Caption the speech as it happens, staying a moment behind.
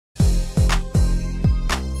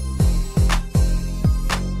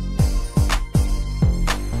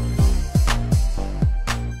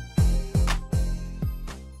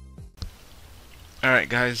Alright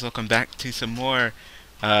guys, welcome back to some more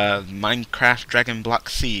Minecraft Dragonblock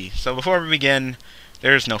Z. So before we begin,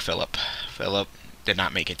 there's no Philip. Philip did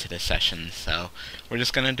not make it to this session, so we're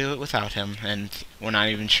just gonna do it without him, and we're not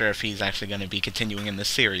even sure if he's actually gonna be continuing in this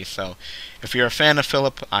series, so if you're a fan of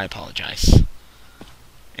Philip, I apologize.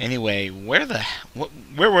 Anyway, where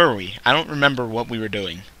were we? I don't remember what we were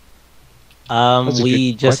doing.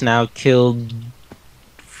 We just now killed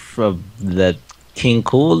from the King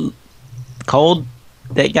Cold,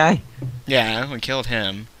 that guy. Yeah, we killed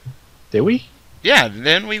him. Did we? Yeah,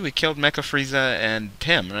 then we killed Mecha Frieza and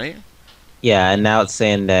Tim, right? Yeah, and now it's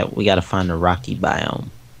saying that we gotta find a rocky biome.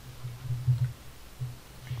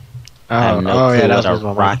 I have no clue that what was a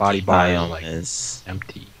my rocky body bar biome like is.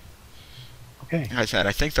 empty. Okay. Like I said,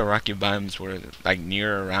 I think the rocky biomes were like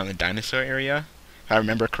near around the dinosaur area, if I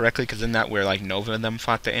remember correctly, because in that where like Nova and them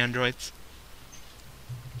fought the androids.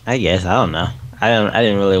 I guess, I don't know. I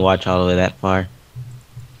didn't really watch all the way that far.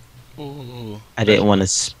 Ooh. I didn't want to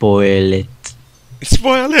spoil it.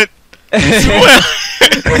 Spoil it! Spoil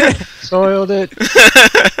it! Soiled it.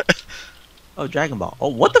 Oh, Dragon Ball. Oh,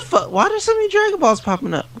 what the fuck? Why there's so many Dragon Balls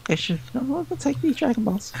popping up? Okay, sure. No, we'll take these Dragon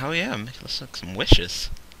Balls. Hell yeah, make us look some wishes.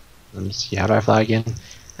 Let me see. How do I fly again?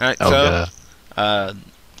 Alright, Oh, so,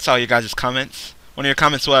 saw you guys' comments. One of your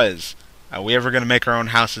comments was, are we ever gonna make our own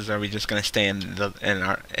houses, or are we just gonna stay in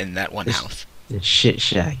that one house? The shit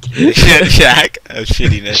shack. Shit shack of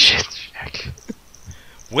shittiness. Shit. Shack.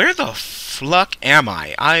 Where the fuck am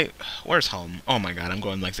I? Where's home? Oh my god, I'm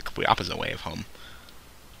going like the complete opposite way of home.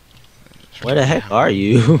 Where the heck are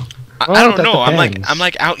you? I don't know. I'm depends.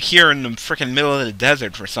 like out here in the freaking middle of the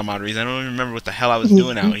desert for some odd reason. I don't even remember what the hell I was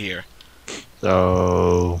doing out here.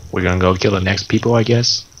 So we're gonna go kill the next people, I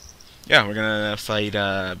guess. Yeah, we're gonna fight.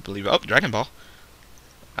 Believe Dragon Ball.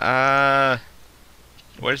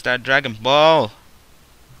 Where's that Dragon Ball?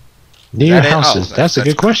 Near That it? houses. Oh, that's a that's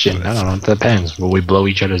good question. cool. I don't know. It depends. Will we blow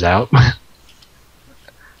each other's out?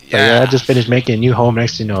 Yeah. I just finished making a new home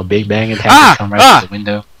next to a Big Bang attack come right through the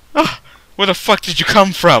window. Where the fuck did you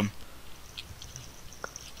come from?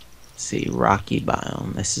 See, rocky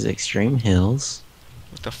biome. This is extreme hills.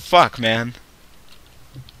 What the fuck, man?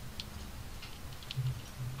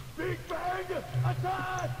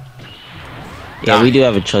 Yeah, we do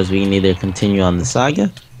have a choice. We can either continue on the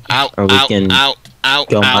saga, Ow! or we can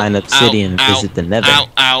go mine obsidian and visit the Nether. Ow!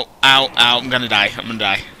 Ow! Ow! Ow! I'm gonna die. I'm gonna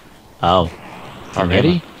die. Oh,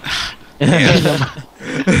 Already? Yeah.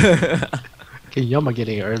 Okay, Yoma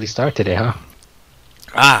getting an early start today, huh?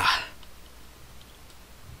 Ah.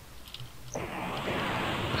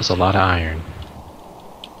 That's a lot of iron.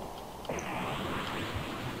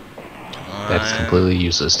 That's completely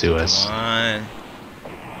useless to us. Come on.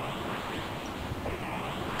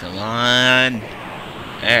 Come on.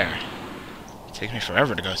 There. It takes me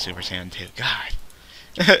forever to go Super Saiyan 2. God.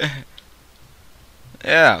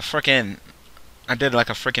 Yeah, frickin'. I did like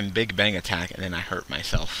a frickin' Big Bang attack and then I hurt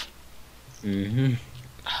myself.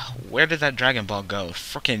 Where did that Dragon Ball go?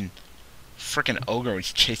 Frickin' ogre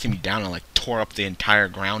was chasing me down and like tore up the entire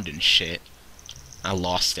ground and shit. I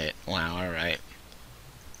lost it. Wow, alright.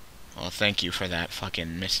 Well, thank you for that, fucking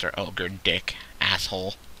Mr. Ogre Dick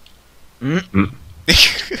asshole.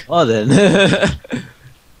 Well then,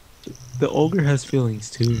 the ogre has feelings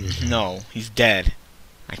too. No, he's dead.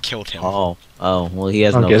 I killed him. Oh, well, he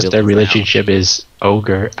has I no guess feelings their now. relationship is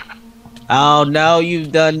ogre. Oh no, you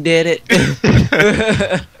done did it.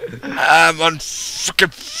 I'm on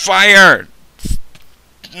frickin' fire.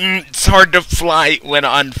 It's hard to fly when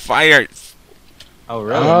on fire. Oh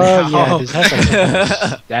really? Oh No. yeah, this has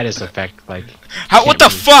like status effect. Like, How? What the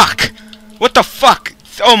fuck? What the fuck?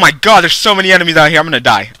 Oh my god, there's so many enemies out here. I'm gonna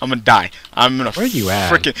die. I'm gonna die. I'm gonna. Where you at?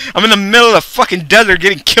 I'm in the middle of the fucking desert,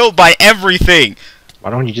 getting killed by everything. why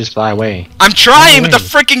don't you just fly away? I'm trying, but the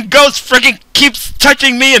Fly freaking ghost freaking keeps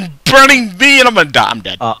touching me and burning me, and I'm gonna die. I'm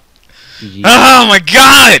dead. GG. Oh my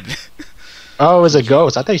god! Oh, it was a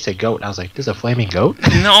ghost. I thought you said goat. I was like, there's a flaming goat?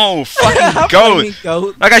 No, fucking Flaming ghost.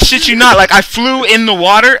 goat. Like I shit you not. Like I flew in the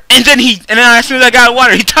water, and then as soon as I got in the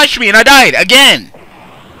water, he touched me, and I died again.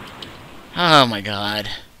 Oh my god.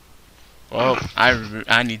 Well,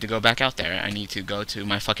 I need to go back out there. I need to go to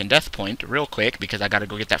my fucking death point real quick because I gotta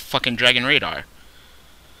go get that fucking dragon radar.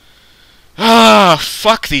 Ah,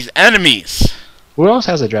 fuck these enemies. Who else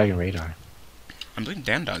has a dragon radar? I believe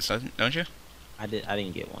Dan does, don't you? I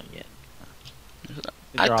didn't get one yet.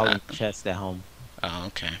 I- They're all in the chest at home. Oh,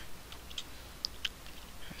 okay.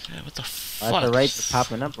 What the At fuck? the rate they're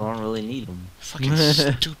popping up, I don't really need them. Fucking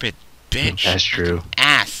stupid bitch. That's true.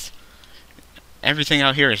 Ass. Everything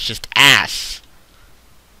out here is just ass.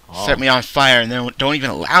 Oh. Set me on fire and then don't even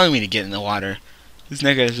allow me to get in the water. This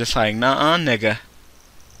nigga is just like, nah, nigga.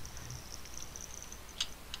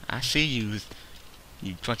 I see you.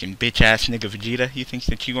 You fucking bitch ass nigga Vegeta. You think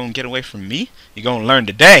that you gonna get away from me? You gonna learn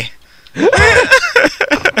today.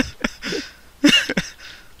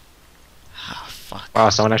 Oh, fuck. Oh,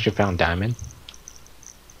 someone actually found diamond.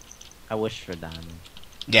 I wish for diamond.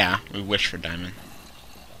 Yeah, we wish for diamond.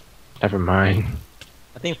 Never mind.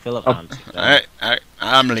 I think Philip Oh. found it. Alright,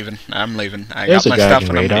 I'm leaving. I There's got a my stuff dragon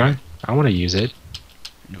and I'm radar. leaving. I want to use it.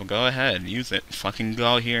 Well, go ahead, use it. Fucking go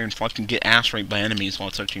out here and fucking get ass raped by enemies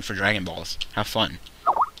while searching for Dragon Balls. Have fun.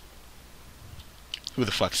 Who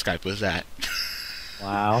the fuck Skype was that?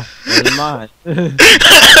 Wow. Wasn't mine.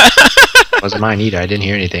 Wasn't mine either. I didn't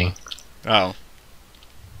hear anything. Oh,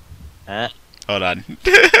 hold on.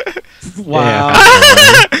 Wow.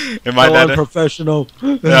 Am I So that? unprofessional.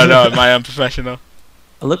 No, am I unprofessional?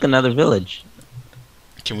 Oh, look, another village.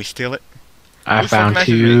 Can we steal it? I Who found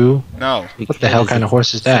fucking two. No. What the hell kind of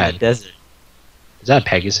horse is It's in the that? desert. Is that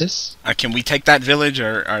Pegasus? Can we take that village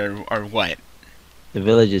or what? The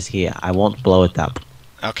village is here. I won't blow it up.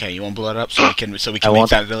 Okay, you won't blow it up so we can I make want-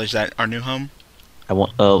 that village our new home? I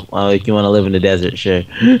want. If you want to live in the desert, sure.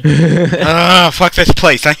 Ah, fuck this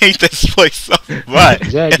place. I hate this place so much.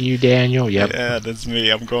 Is that you, Daniel? Yep. Yeah, that's me.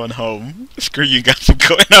 I'm going home. Screw you guys. I'm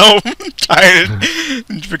going home. I'm tired of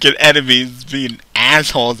freaking enemies being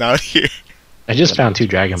assholes out here. I just found 2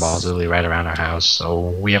 Dragon Balls literally right around our house, so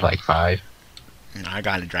we have like 5, I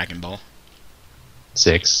got a Dragon Ball.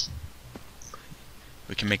 6.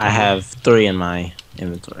 We can make. I have 3 in my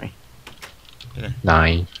inventory.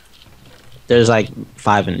 9. There's like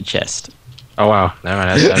 5 in the chest. Oh wow, never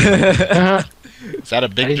mind. That's 7. Is that a I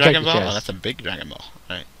big didn't check Dragon the Ball? chest. Oh, that's a big Dragon Ball.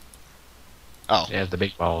 Alright. Oh. Yeah, the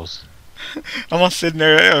big balls. I'm all sitting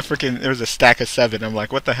there, there was a stack of 7. I'm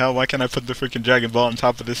like, what the hell? Why can't I put the freaking Dragon Ball on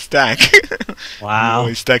top of this stack? Wow.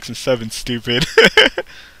 Only stacks of 7, stupid.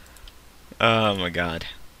 Oh my god.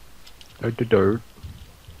 Dirt.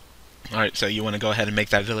 Alright, so you want to go ahead and make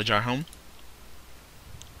that village our home?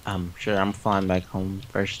 Sure. I'm flying back home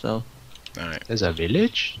first, though. Alright. There's a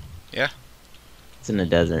village? It's in the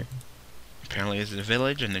desert. Apparently there's a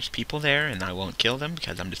village and there's people there and I won't kill them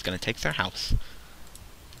because I'm just gonna take their house.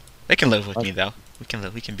 They can live with me though. We can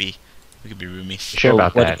be roomies. Sure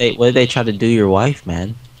about what that. What did they try to do your wife,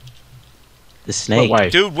 man? The snake. What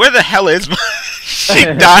wife? Dude, where the hell is my... She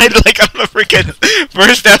died like on the freaking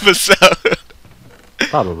first episode.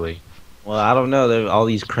 Probably. Well, I don't know. All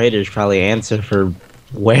these craters probably answer for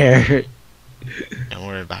where. Don't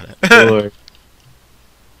worry about it. Or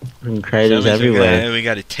and craters That means everywhere. We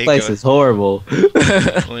gotta take This place is horrible.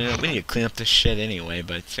 Well, you know, we need to clean up this shit anyway,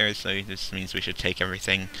 but seriously, this means we should take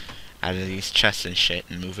everything out of these chests and shit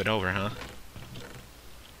and move it over, huh?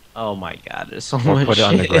 Oh my god, there's so Or much put it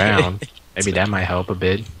on the shit. ground. Maybe that might help a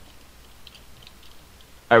bit.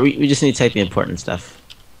 Alright, we just need to take the important stuff.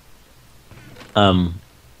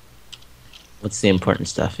 What's the important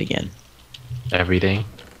stuff again? Everything.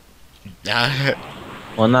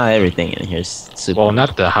 Well, not everything in here is super. Well,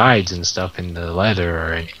 not the hides and stuff and the leather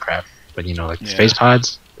or any crap, but you know, like the Yeah. space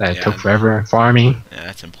pods that Yeah. took forever farming. Yeah,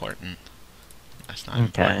 that's important. That's not Okay.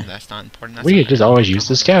 important. That's not important. That's We not could just always use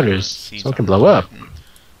the scouters, so it can blow up.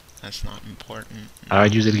 That's not important.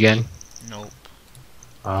 I'd use it again. Nope.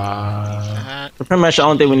 Uh, Pretty much the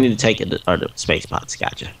only thing we need to take are the space pods,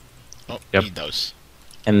 gotcha. Oh, Yep. need those.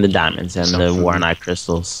 And the diamonds and Some the food. Warnite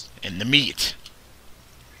crystals. And the meat.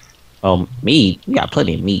 Oh, meat? We got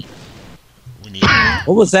plenty of meat. We need.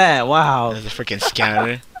 What was that? Wow. There's a freaking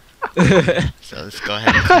scatter. So let's go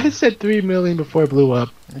ahead. I said 3 million before it blew up.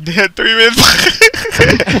 Yeah, 3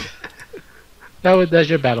 minutes. That's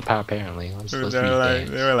your battle power apparently. Let's they, beat were like,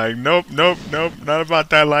 games. they were like, nope, not about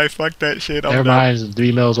that life. Fuck that shit. I'm Never done. mind,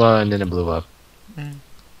 3 mils well, and then it blew up. Go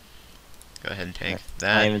ahead and take My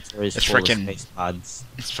that. inventory is it's full of frickin- space pods.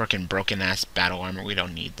 It's freaking broken ass battle armor. We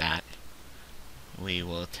don't need that. We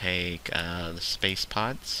will take the space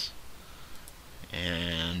pods.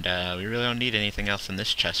 And we really don't need anything else in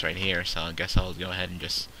this chest right here, so I guess I'll go ahead and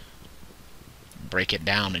just break it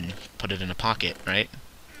down and put it in a pocket, right?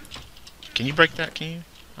 Can you break that? Can you?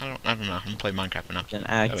 I don't know. I'm gonna play Minecraft enough. An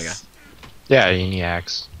There we go. axe. Yeah, you need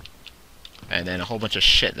axe. And then a whole bunch of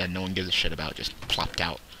shit that no one gives a shit about just plopped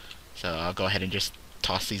out. So I'll go ahead and just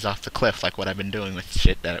toss these off the cliff like what I've been doing with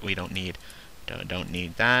shit that we don't need. Don't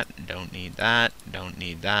need that. Don't need that. Don't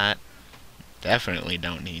need that. Definitely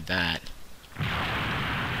don't need that.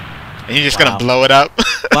 And you're just Wow. gonna blow it up?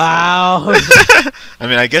 Wow. I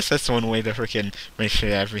mean, I guess that's one way to freaking make sure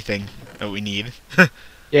everything that we need.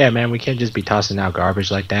 Yeah, man, we can't just be tossing out garbage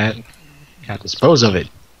like that. Gotta dispose of it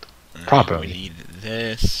properly. We need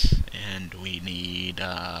this, and we need,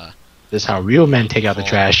 This is how real men take out the Oh.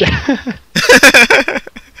 trash.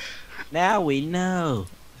 Now we know.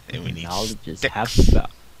 And we need Knowledge is sticks. half the battle.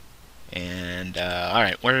 And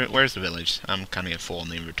alright, where's the village? I'm kinda full in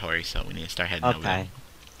the inventory, so we need to start heading over there. Okay.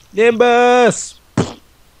 Nimbus!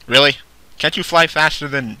 Really? Can't you fly faster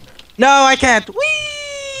than... No, I can't.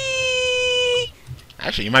 Whee!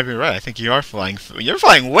 Actually, you might be right. I think you are flying... You're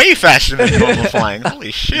flying way faster than normal flying.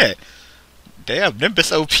 Holy shit. Damn,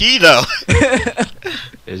 Nimbus OP, though.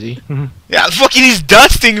 Is he? Yeah, fucking he's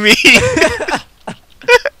dusting me!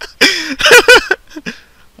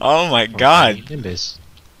 Oh my god. Nimbus.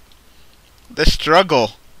 The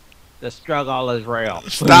struggle. The struggle is real.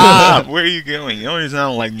 Stop! Where are you going? The only reason I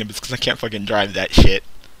don't like Nimbus is because I can't fucking drive that shit.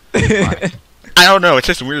 I don't know, it's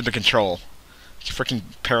just weird to control. Freaking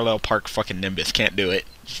parallel park fucking Nimbus, can't do it.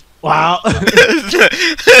 Wow.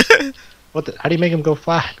 What the, how do you make him go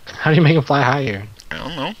fly? How do you make him fly higher? I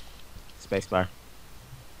don't know. Spacebar.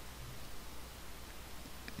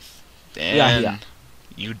 Dan, Yeah.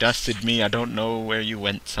 you dusted me, I don't know where you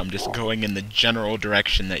went, so I'm just going in the general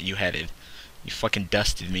direction that you headed. You fucking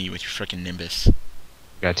dusted me with your freaking Nimbus.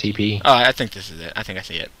 Got TP. Oh, I think this is it. I think I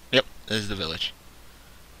see it. Yep, this is the village.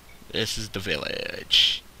 This is the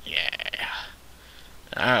village. Yeah.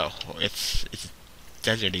 Oh, it's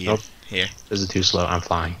deserty Nope. here. This is too slow. I'm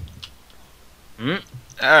flying.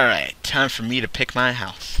 Alright, time for me to pick my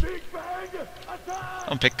house.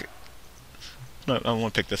 I'll pick... No, I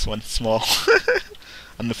won't pick this one. Small.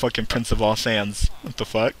 I'm the fucking Prince of All Sands. What the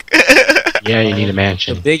fuck? Yeah, you need a The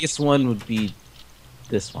mansion. biggest one would be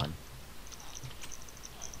this one.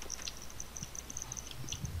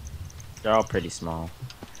 They're all pretty small.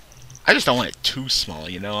 I just don't want it too small,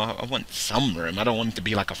 you know? I want some room. I don't want it to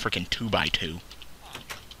be like a freaking 2x2.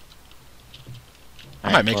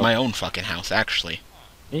 I might make my own fucking house, actually.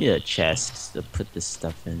 I need a chest to put this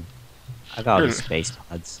stuff in. I got all these space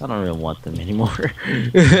pods. I don't really want them anymore.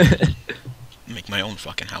 Make my own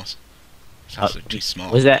fucking house. This house is too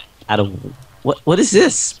small. Was that out of what is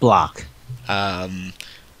this block? The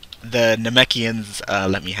Namekians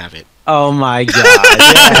let me have it. Oh my god.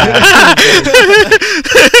 Yeah.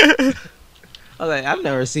 I was like, I've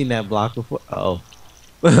never seen that block before. Oh.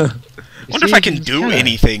 I wonder if I can It's do kinda-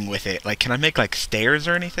 anything with it. Like, can I make, like, stairs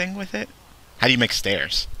or anything with it? How do you make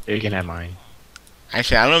stairs? There, you can have mine.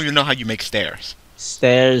 Actually, I don't even know how you make stairs.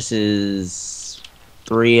 Stairs is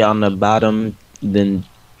 3 on the bottom, then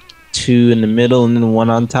 2 in the middle, and then 1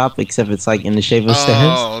 on top, except it's like in the shape of stairs.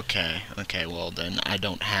 Oh, okay. Okay, well, then I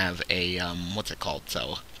don't have a, what's it called,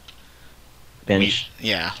 so... Bench.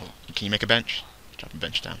 Yeah. Can you make a bench? Drop a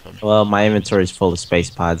bench down for me. Well, my inventory is full of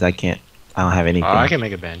space pods. I don't have anything. Oh, I can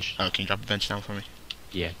make a bench. Oh, can you drop a bench down for me?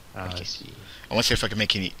 Yeah. Let's see. I want to see if I can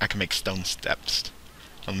make any... I can make stone steps.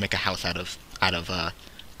 I'll make a house out of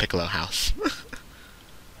Piccolo house.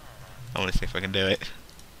 I want to see if I can do it.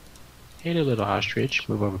 Hey, there, little ostrich.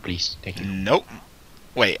 Move over, please. Thank you. Nope.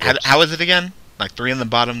 Wait, Oops. how is it again? Like 3 on the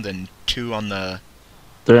bottom, then 2 on the...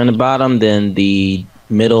 3 on the bottom, then the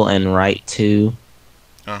middle and right 2,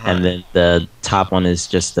 and then the top one is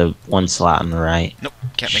just the 1 slot on the right. Nope,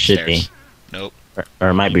 can't make Should stairs. be. Nope. Or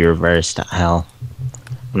it might be reversed. Hell,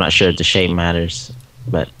 I'm not sure if the shape matters,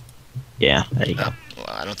 but yeah, there you go. Well,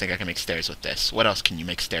 I don't think I can make stairs with this. What else can you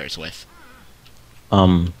make stairs with?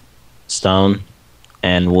 Stone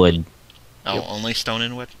and wood. Oh, Yep. only stone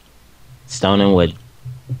and wood? Stone and wood.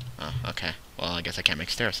 Oh, okay. Well, I guess I can't make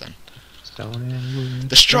stairs then. Stone and wood.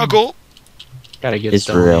 The struggle! Gotta get It's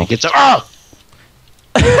stone. real. Get some. Oh!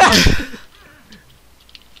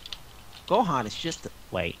 Gohan is just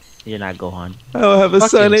wait. You're not Gohan. I don't have a Fucking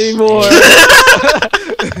son anymore.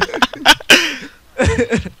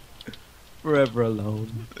 Forever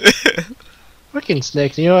alone. Fucking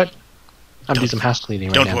snakes. You know what? I'm doing some house cleaning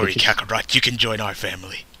right now. Don't worry, bitches. Kakarot. You can join our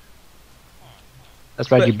family. That's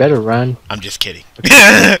right. You better run. I'm just kidding.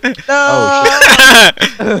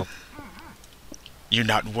 Oh, You're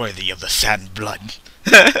not worthy of the sand blood.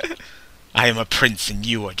 I am a prince and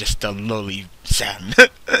you are just a lowly sand.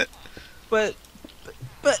 But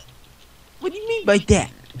what do you mean by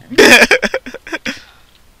that?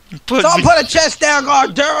 Put Don't me- put a chest down,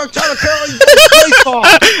 guard. Derek, tell the girl you baseball.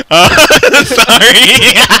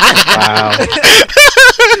 Sorry. Wow.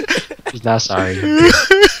 He's not sorry.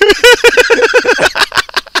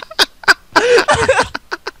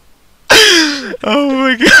 Oh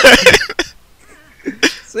my god.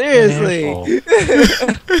 Seriously.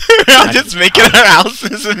 I'm just making our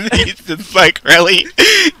houses and he's just like, really?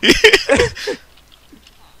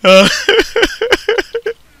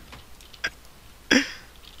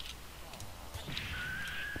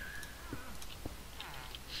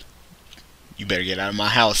 You better get out of my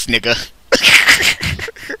house, nigga.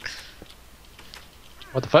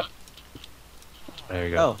 What the fuck? There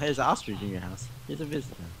you go. Oh, here's an ostrich in your house. Here's a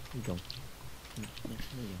visitor. Here you go. Here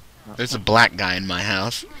you go. There's a black guy in my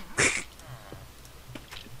house.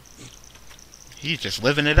 He's just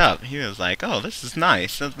living it up. He was like, "Oh, this is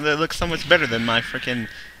nice. It looks so much better than my freaking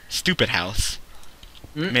stupid house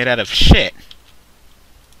made out of shit."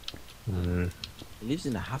 He lives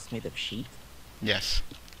in a house made of sheet. Yes,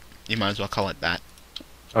 you might as well call it that.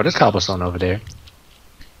 Oh, there's cobblestone over there.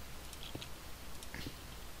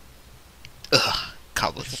 Ugh,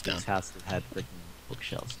 cobblestone. This house that had freaking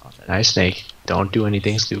bookshelves on it. Nice snake. Don't do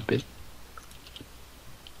anything stupid.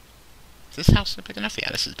 Is this house big enough? Yeah,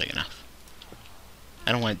 this is big enough.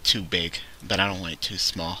 I don't want it too big, but I don't want it too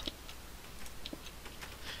small.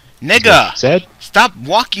 Nigga! Said? Stop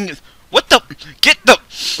walking. What the? Get the.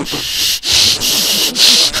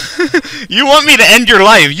 You want me to end your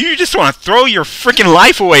life? You just want to throw your freaking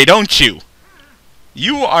life away, don't you?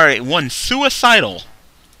 You are one suicidal.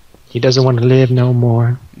 He doesn't want to live no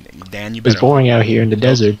more. Dan, you It's better. boring out here in the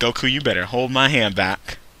desert. Goku, you better hold my hand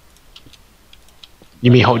back. You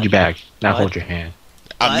mean hold you back, not What? hold your hand.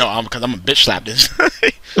 No, because I'm a bitch slap this.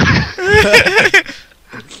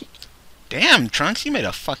 Damn, Trunks, you made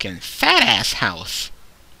a fucking fat ass house.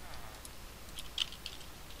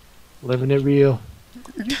 Living it real.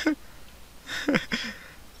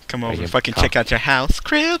 Come Are over, you fucking com- check out your house,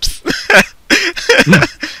 Cribs.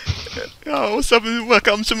 Oh, what's up?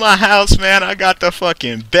 Welcome to my house, man. I got the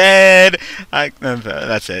fucking bed.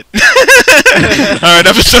 That's it. Alright,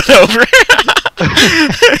 episode over.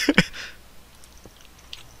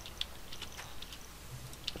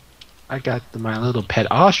 I got my little pet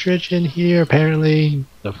ostrich in here, apparently.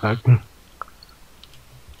 The fuck?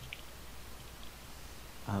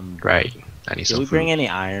 Right. I need Did some we food. bring any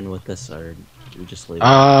iron with us, or did we just leave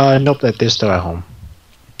it? Nope, that they're still at home.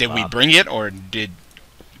 Did we bring it, or did...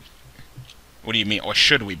 What do you mean, or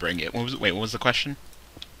should we bring it? Wait, what was the question?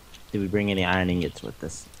 Did we bring any iron ingots with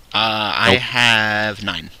us? I have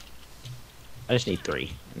 9. I just need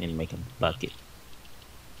 3. I need to make a bucket.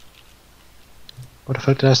 Where the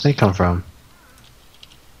fuck did that snake come from?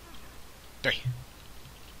 3.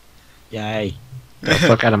 Yay. Get the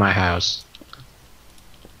fuck out of my house.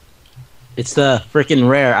 It's the freaking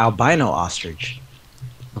rare albino ostrich.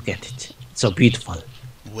 Look at it. It's so beautiful.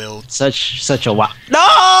 Will... Such a wow.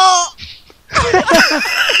 No!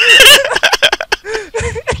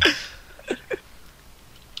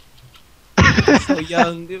 It was so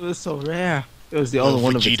young. It was so rare. It was the only Will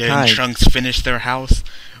one of its Vegeta and kind. Trunks finish their house?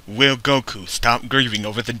 Will Goku stop grieving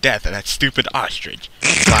over the death of that stupid ostrich?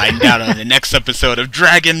 Find out on the next episode of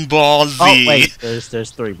Dragon Ball Z. Oh wait, there's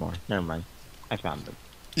 3 more. Never mind. I found them.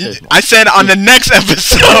 There's more. I said on the next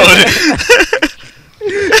episode.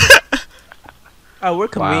 Oh, we're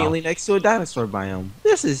conveniently next to a dinosaur biome.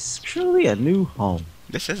 This is truly a new home.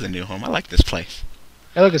 This is a new home. I like this place.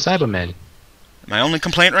 Hey, look, a Cyberman. My only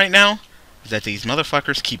complaint right now is that these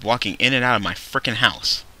motherfuckers keep walking in and out of my frickin'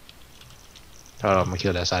 house. Oh, I'm gonna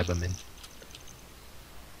kill that Cyberman.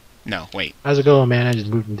 No, wait. How's it going, man? I just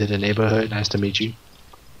moved into the neighborhood. Nice to meet you.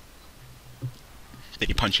 Did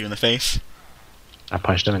he punch you in the face? I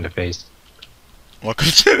punched him in the face. Welcome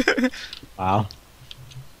to... Wow.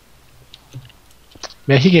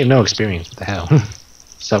 Man, he get no experience. What the hell?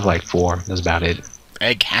 Stuff like 4. That's about it.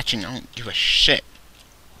 Egg hatching, I don't give a shit.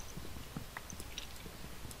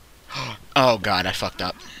 Oh god, I fucked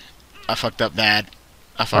up. I fucked up bad.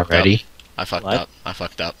 I fucked Already? up. I fucked What? up. I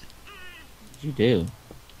fucked up. What'd you do?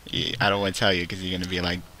 Yeah, I don't want to tell you because you're gonna be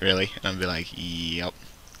like, really? And I'm gonna be like, yep.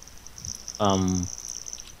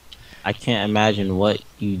 I can't imagine what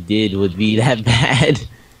you did would be that bad.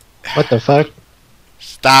 What the fuck?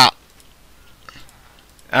 Stop.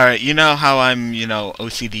 Alright, you know how I'm,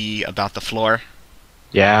 OCD about the floor?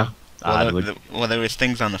 Yeah. Well, there was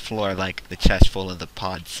things on the floor, like the chest full of the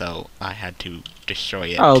pod, so I had to destroy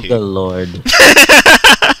it Oh, too. good lord.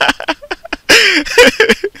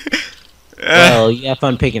 Well, you have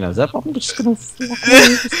fun picking those up. I'm just gonna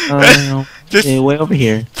Just way over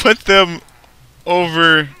here. put them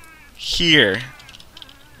over here.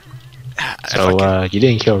 So, you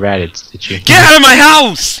didn't kill Raditz, did you? Get out of my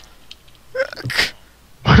house!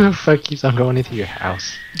 What the fuck keeps on going into your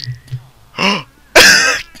house?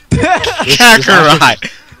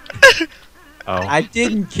 Kakarot! Oh. I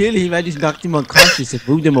didn't kill him. I just knocked him unconscious and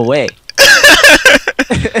moved him away.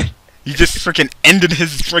 You just freaking ended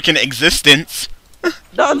his freaking existence.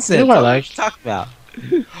 Nonsense. You know what I What are like? you talking about?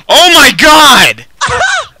 Oh my god!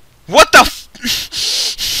 What the f-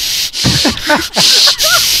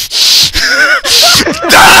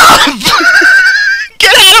 Stop!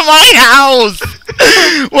 Get out of my house!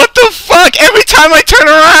 What the fuck? Every time I turn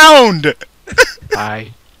around!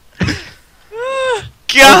 Bye.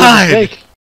 God! Snake.